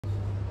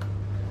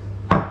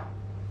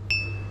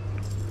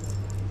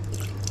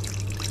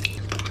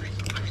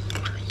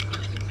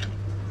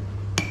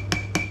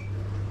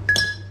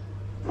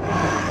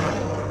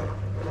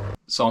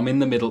So I'm in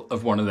the middle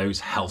of one of those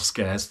health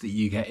scares that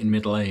you get in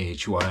middle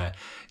age where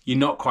you're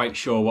not quite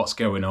sure what's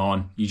going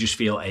on. You just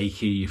feel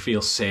achy, you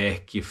feel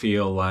sick, you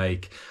feel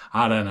like,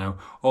 I don't know,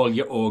 all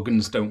your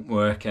organs don't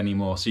work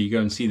anymore. So you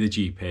go and see the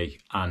GP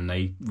and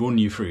they run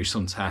you through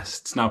some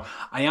tests. Now,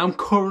 I am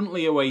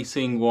currently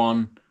awaiting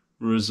one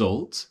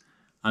result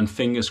and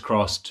fingers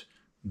crossed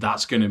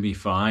that's going to be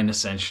fine.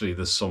 Essentially,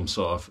 there's some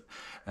sort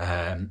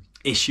of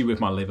issue with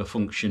my liver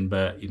function,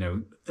 but, you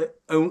know,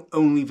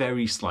 only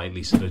very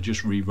slightly. So they're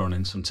just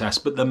rerunning some tests.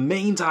 But the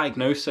main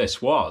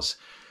diagnosis was,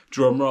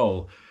 drum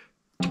roll,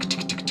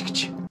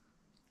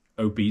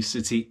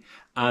 obesity.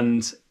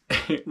 And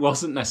it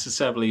wasn't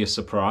necessarily a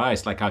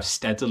surprise. Like, I've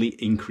steadily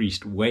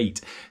increased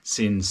weight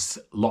since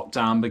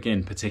lockdown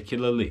began,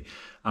 particularly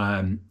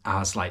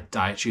as like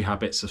dietary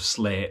habits have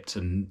slipped,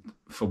 and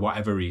for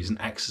whatever reason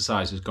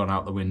exercise has gone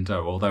out the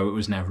window, although it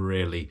was never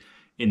really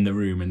in the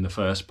room in the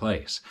first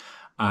place.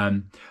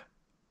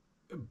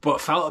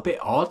 But felt a bit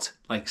odd,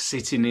 like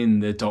sitting in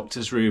the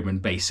doctor's room and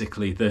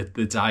basically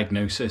the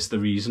diagnosis, the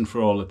reason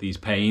for all of these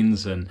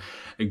pains and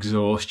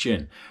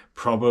exhaustion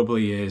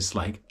probably is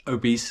like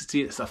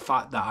obesity. It's the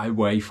fact that I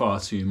weigh far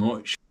too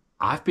much.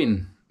 I've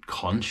been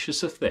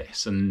conscious of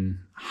this and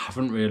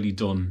haven't really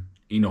done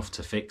enough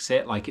to fix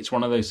it. Like, it's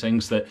one of those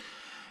things that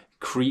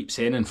creeps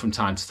in, and from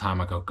time to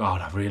time I go,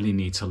 God, I really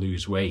need to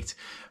lose weight.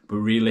 But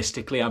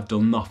realistically, I've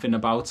done nothing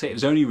about it. It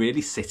was only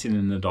really sitting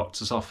in the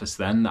doctor's office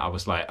then that I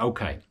was like,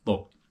 okay,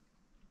 look,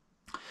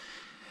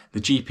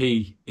 the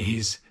GP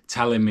is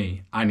telling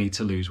me I need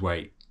to lose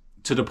weight,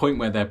 to the point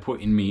where they're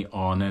putting me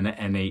on an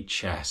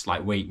NHS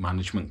like weight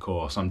management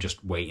course. I'm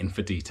just waiting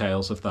for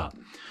details of that.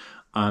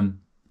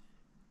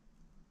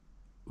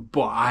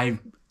 But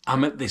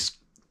I'm at this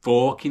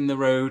fork in the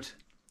road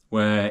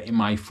where in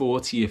my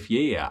 40th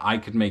year, I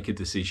could make a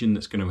decision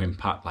that's going to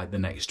impact like the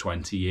next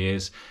 20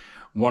 years.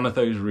 One of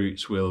those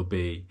routes will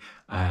be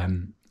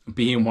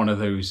being one of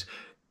those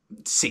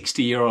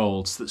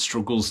 60-year-olds that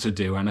struggles to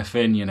do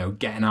anything. You know,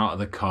 getting out of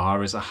the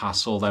car is a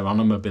hassle. They're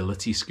on a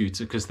mobility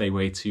scooter because they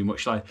weigh too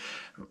much. Like,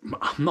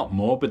 I'm not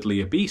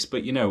morbidly obese,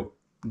 but, you know,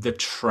 the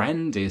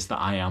trend is that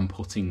I am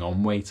putting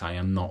on weight. I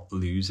am not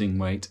losing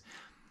weight.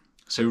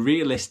 So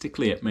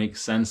realistically, it makes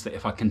sense that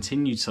if I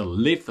continue to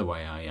live the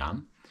way I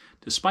am,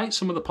 despite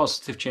some of the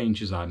positive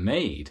changes I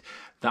made,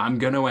 that I'm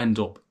going to end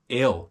up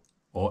ill,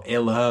 or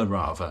iller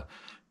rather,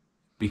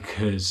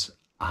 because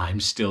I'm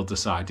still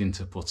deciding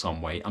to put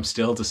on weight. I'm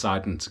still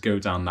deciding to go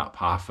down that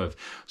path of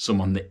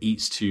someone that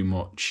eats too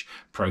much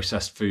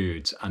processed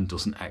foods and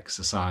doesn't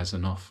exercise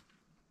enough.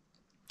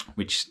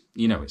 Which,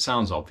 you know, it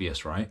sounds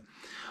obvious, right?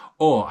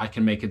 Or I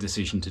can make a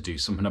decision to do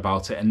something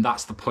about it. And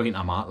that's the point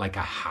I'm at. Like,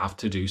 I have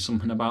to do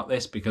something about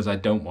this because I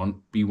don't want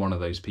to be one of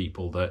those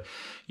people that,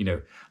 you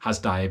know, has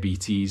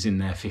diabetes in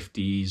their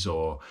 50s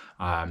or,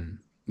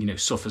 you know,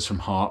 suffers from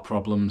heart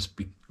problems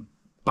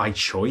by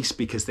choice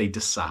because they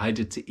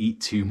decided to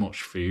eat too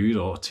much food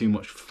or too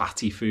much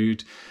fatty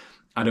food.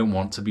 I don't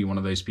want to be one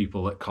of those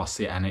people that costs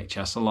the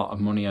NHS a lot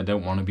of money. I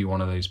don't want to be one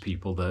of those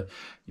people that,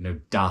 you know,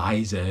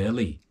 dies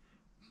early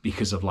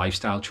because of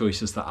lifestyle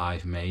choices that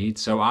I've made.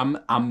 So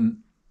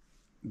I'm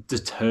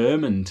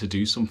determined to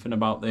do something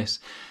about this.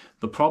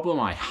 The problem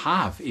I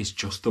have is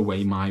just the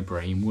way my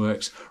brain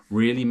works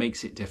really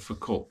makes it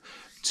difficult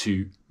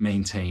to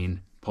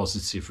maintain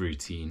positive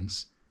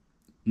routines.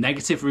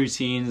 Negative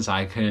routines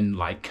I can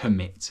like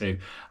commit to.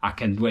 I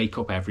can wake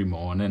up every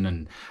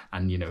morning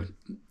and you know,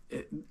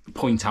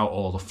 point out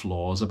all the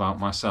flaws about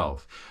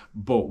myself,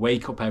 but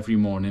wake up every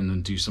morning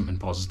and do something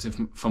positive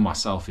for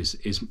myself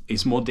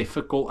is more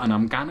difficult. And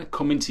I'm gonna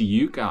come into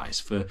you guys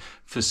for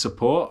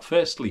support.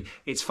 Firstly,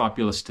 it's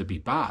fabulous to be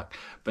back,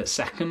 but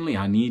secondly,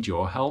 I need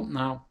your help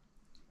now.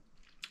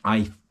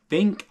 I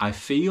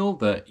feel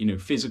that, you know,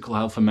 physical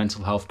health and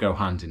mental health go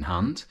hand in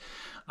hand.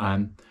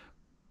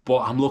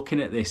 But I'm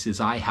looking at this as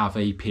I have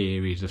a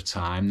period of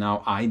time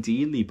now,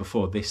 ideally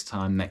before this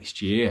time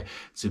next year,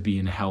 to be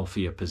in a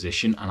healthier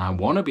position. And I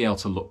want to be able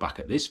to look back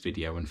at this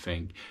video and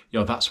think,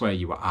 yo, that's where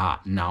you were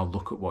at. Now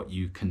look at what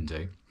you can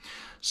do.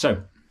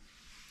 So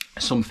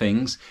some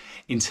things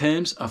in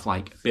terms of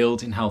like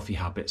building healthy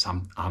habits,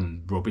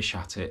 I'm rubbish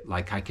at it.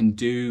 Like I can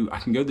go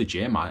to the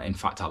gym. In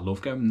fact, I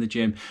love going to the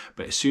gym,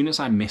 but as soon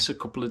as I miss a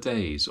couple of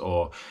days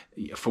or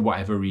for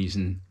whatever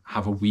reason,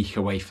 have a week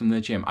away from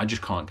the gym, I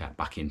just can't get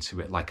back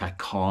into it. Like I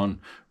can't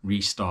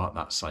restart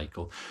that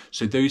cycle.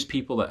 So those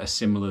people that are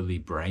similarly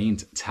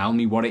brained, tell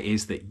me what it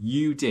is that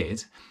you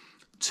did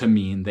to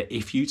mean that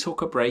if you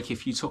took a break,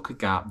 if you took a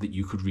gap, that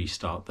you could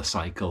restart the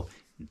cycle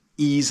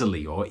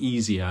easily or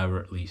easier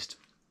at least.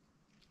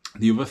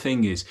 The other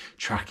thing is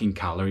tracking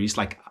calories.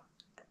 Like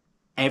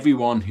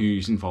everyone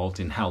who's involved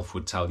in health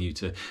would tell you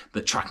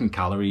that tracking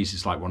calories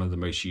is like one of the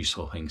most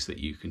useful things that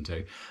you can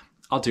do.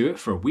 I'll do it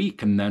for a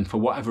week and then for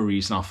whatever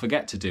reason I'll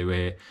forget to do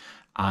it,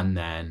 and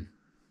then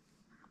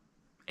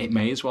it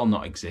may as well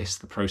not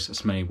exist. The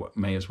process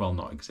may as well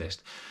not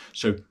exist.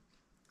 So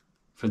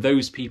for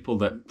those people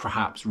that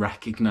perhaps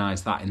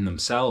recognize that in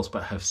themselves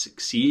but have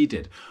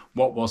succeeded,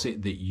 what was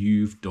it that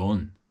you've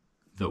done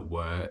that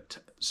worked?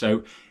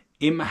 So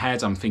in my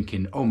head, I'm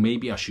thinking, oh,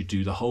 maybe I should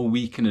do the whole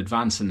week in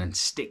advance and then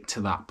stick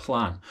to that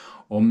plan.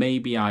 Or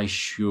maybe I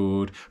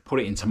should put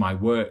it into my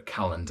work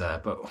calendar,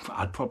 but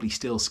I'd probably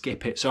still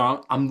skip it.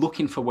 So I'm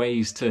looking for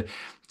ways to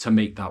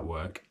make that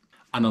work.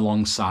 And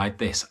alongside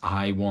this,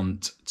 I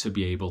want to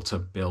be able to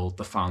build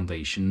the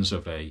foundations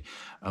of a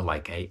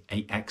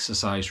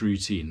exercise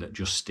routine that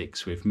just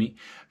sticks with me.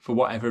 For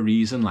whatever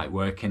reason, like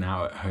working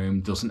out at home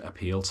doesn't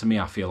appeal to me.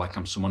 I feel like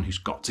I'm someone who's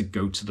got to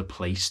go to the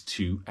place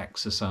to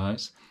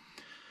exercise.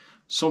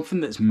 Something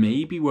that's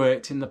maybe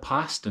worked in the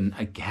past, and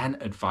again,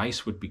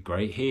 advice would be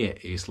great here,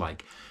 is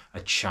like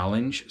a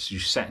challenge. So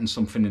you're setting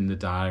something in the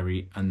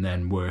diary and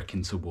then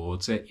working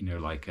towards it, you know,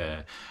 like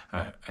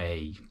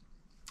an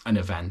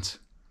event,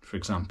 for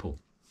example.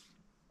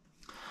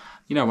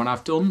 You know, when I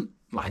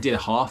did a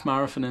half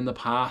marathon in the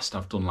past,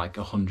 I've done like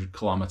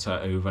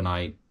 100-kilometer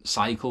overnight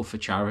cycle for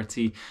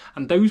charity,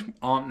 and those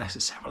aren't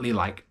necessarily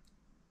like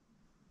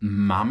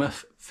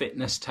mammoth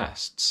fitness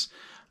tests,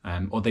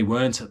 or they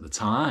weren't at the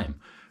time.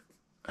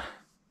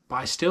 But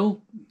I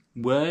still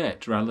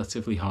worked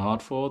relatively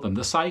hard for them.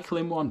 The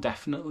cycling one,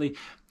 definitely.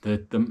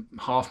 The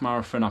half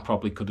marathon, I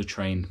probably could have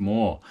trained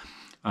more.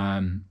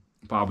 But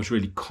I was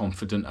really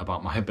confident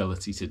about my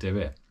ability to do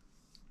it.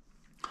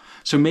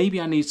 So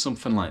maybe I need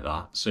something like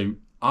that. So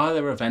are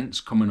there events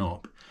coming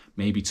up,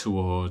 maybe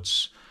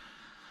towards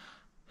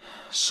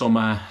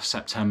summer,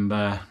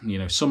 September, you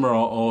know, summer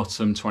or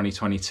autumn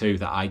 2022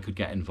 that I could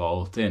get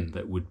involved in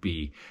that would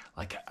be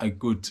like a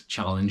good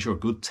challenge or a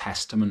good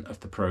testament of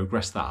the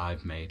progress that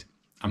I've made?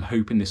 I'm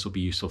hoping this will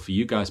be useful for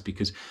you guys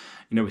because,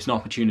 you know, it's an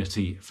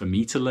opportunity for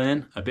me to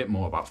learn a bit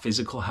more about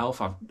physical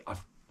health.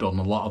 I've done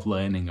a lot of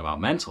learning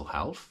about mental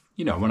health,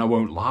 you know, and I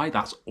won't lie,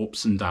 that's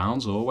ups and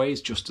downs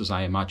always, just as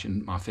I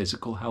imagine my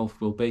physical health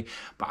will be.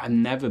 But I've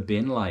never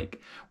been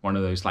like one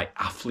of those like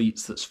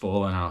athletes that's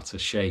fallen out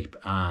of shape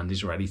and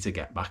is ready to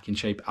get back in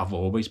shape. I've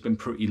always been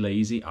pretty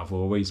lazy. I've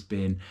always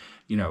been,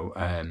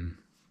 the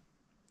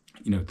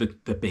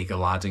bigger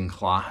lad in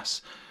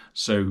class.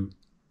 So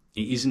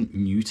it isn't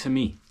new to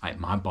me. Like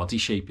my body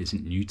shape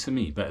isn't new to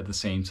me, but at the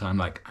same time,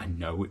 like I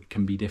know it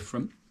can be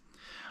different.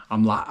 I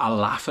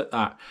laugh at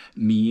that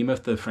meme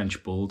of the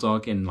French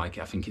bulldog in like,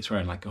 I think it's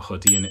wearing like a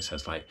hoodie and it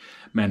says like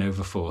men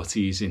over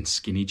 40s in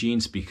skinny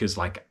jeans, because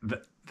like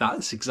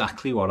that's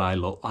exactly what I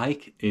look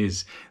like,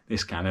 is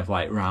this kind of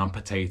like round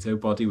potato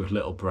body with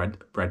little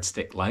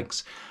breadstick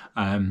legs.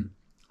 And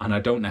I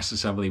don't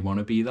necessarily want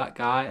to be that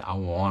guy. I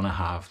want to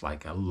have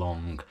like a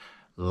long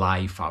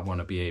life. I want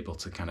to be able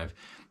to kind of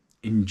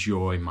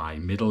enjoy my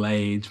middle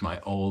age, my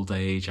old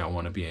age. I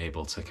want to be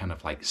able to kind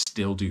of like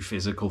still do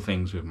physical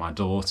things with my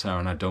daughter,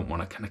 and I don't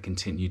want to kind of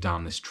continue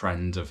down this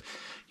trend of,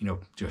 you know,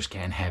 just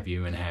getting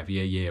heavier and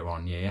heavier year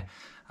on year.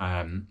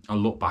 I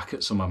look back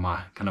at some of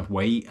my kind of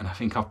weight and I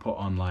think I've put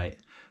on like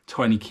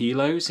 20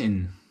 kilos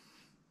in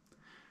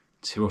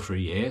 2 or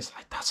 3 years.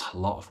 Like that's a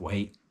lot of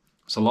weight.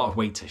 It's a lot of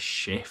weight to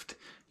shift,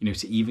 you know,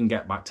 to even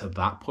get back to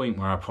that point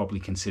where I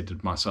probably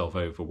considered myself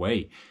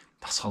overweight.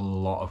 That's a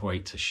lot of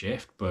weight to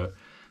shift, but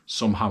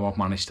somehow I've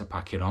managed to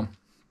pack it on.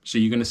 So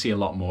you're going to see a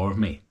lot more of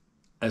me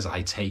as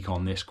I take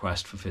on this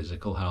quest for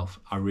physical health.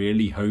 I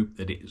really hope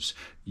that it's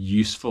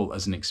useful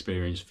as an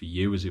experience for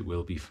you as it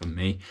will be for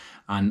me.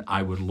 And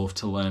I would love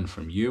to learn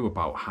from you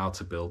about how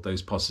to build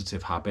those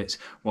positive habits,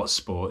 what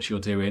sports you're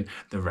doing,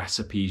 the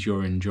recipes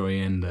you're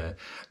enjoying, the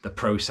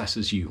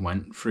processes you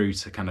went through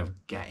to kind of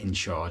get in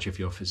charge of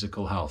your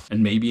physical health.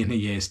 And maybe in a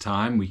year's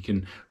time, we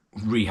can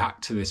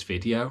react to this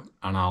video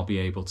and I'll be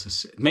able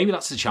to, maybe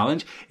that's the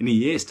challenge. In a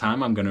year's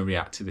time, I'm going to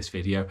react to this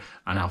video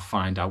and I'll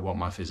find out what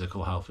my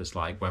physical health is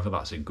like, whether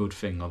that's a good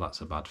thing or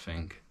that's a bad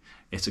thing.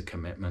 It's a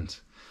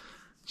commitment.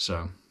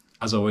 So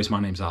as always, my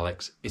name's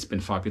Alex. It's been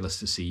fabulous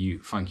to see you.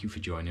 Thank you for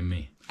joining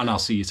me, and I'll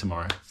see you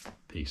tomorrow.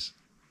 Peace.